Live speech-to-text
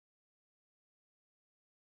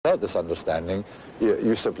Without this understanding,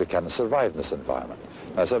 you simply cannot survive in this environment.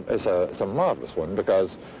 It's a marvelous one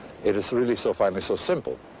because it is really so finally so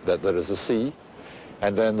simple that there is a sea,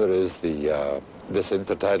 and then there is this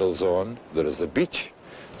intertidal zone, there is a beach.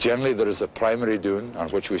 Generally there is a primary dune on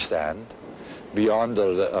which we stand. Beyond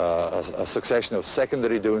a succession of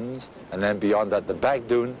secondary dunes, and then beyond that the back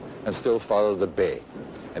dune, and still follow the bay.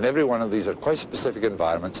 And every one of these are quite specific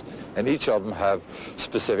environments, and each of them have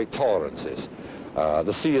specific tolerances.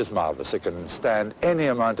 The sea is marvelous. It can stand any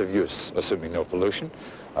amount of use, assuming no pollution.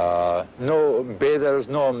 No bathers,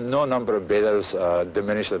 no number of bathers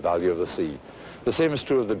diminish the value of the sea. The same is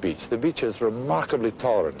true of the beach. The beach is remarkably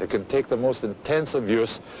tolerant. It can take the most intensive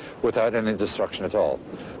use without any destruction at all.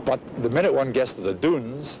 But the minute one gets to the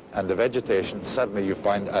dunes and the vegetation, suddenly you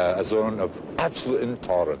find a zone of absolute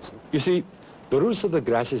intolerance. You see, the roots of the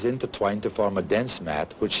grasses intertwine to form a dense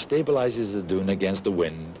mat which stabilizes the dune against the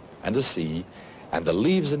wind and the sea, and the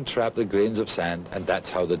leaves entrap the grains of sand, and that's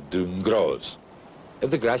how the dune grows.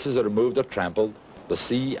 If the grasses are removed or trampled, the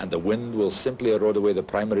sea and the wind will simply erode away the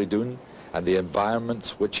primary dune, and the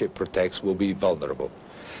environments which it protects will be vulnerable.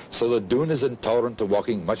 So the dune is intolerant to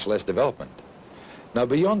walking, much less development. Now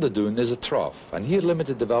beyond the dune is a trough, and here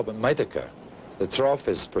limited development might occur. The trough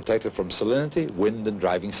is protected from salinity, wind and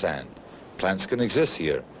driving sand. Plants can exist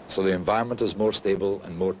here, so the environment is more stable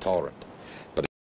and more tolerant.